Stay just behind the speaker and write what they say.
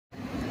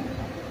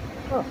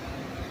Huh.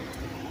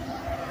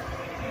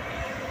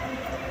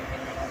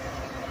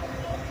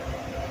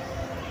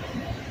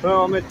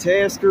 Well, I'm at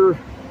Tasker.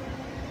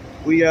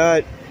 We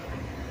got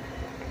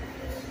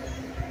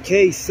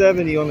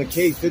K70 on the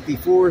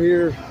K54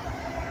 here.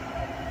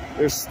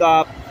 They're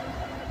stopped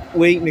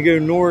waiting to go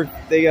north.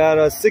 They got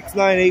a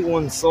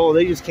 6981 Sol.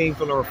 They just came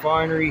from the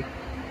refinery.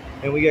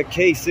 And we got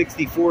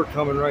K64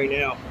 coming right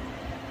now.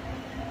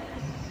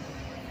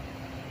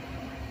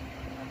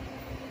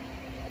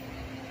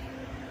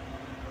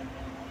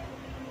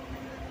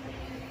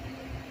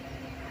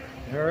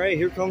 All right,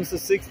 here comes the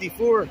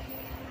 64.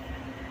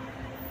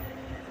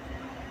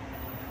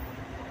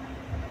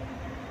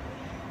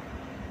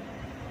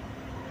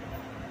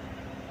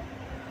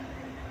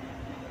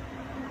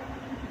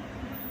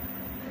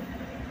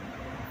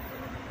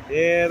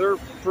 Yeah, they're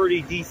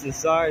pretty decent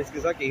size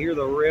because I can hear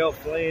the rail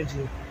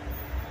flanging.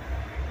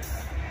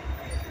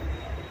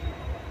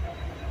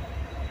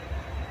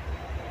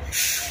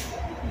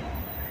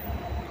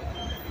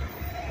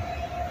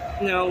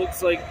 Now it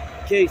looks like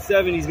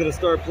K70 is going to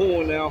start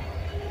pulling now.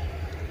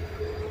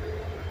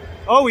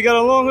 Oh, we got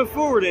a long hood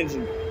forward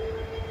engine.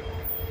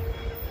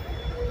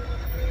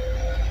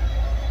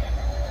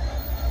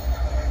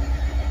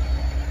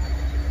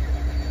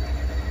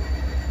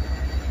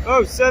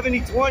 Oh,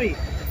 7020.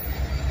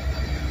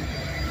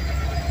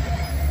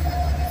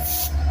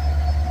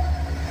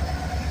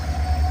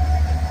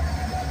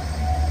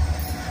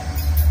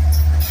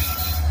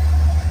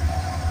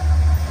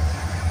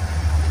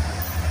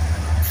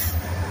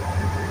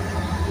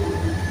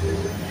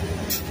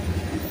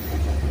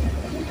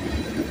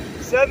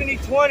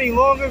 '70-20,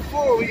 long and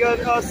forward. We got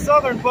a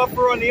southern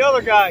buffer on the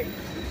other guy.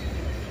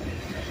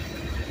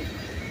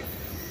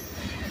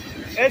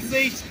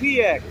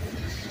 SHPX.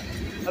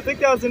 I think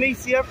that was an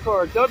ACF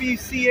car.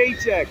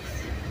 WCHX.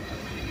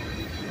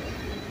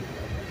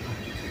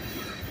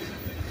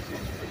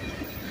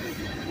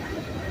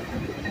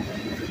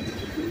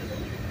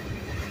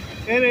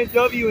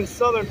 NNW and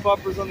southern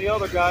buffers on the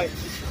other guy.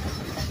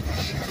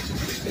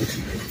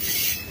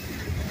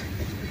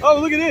 Oh,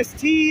 look at this.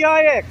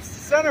 TEIX.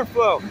 Center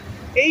flow.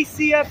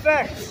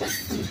 ACFX.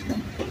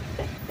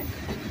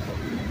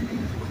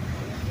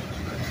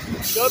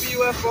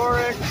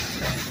 WFRX.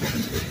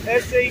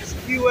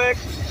 SHQX.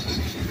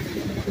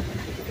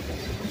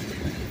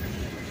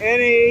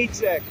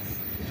 NAHX.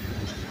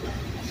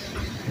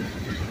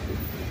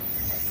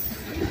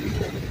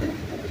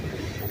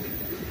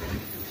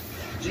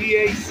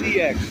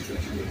 GACX.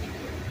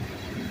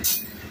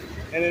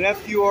 And an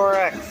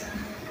FURX.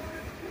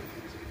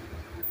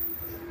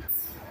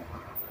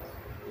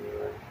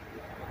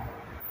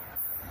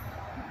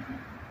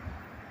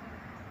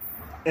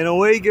 And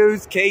away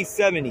goes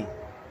K70.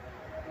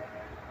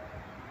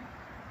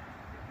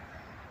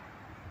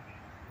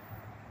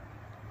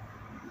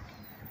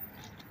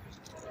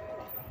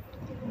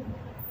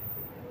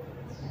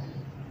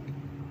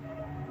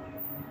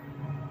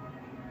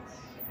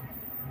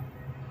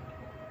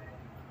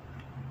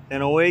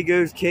 And away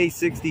goes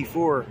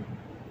K64.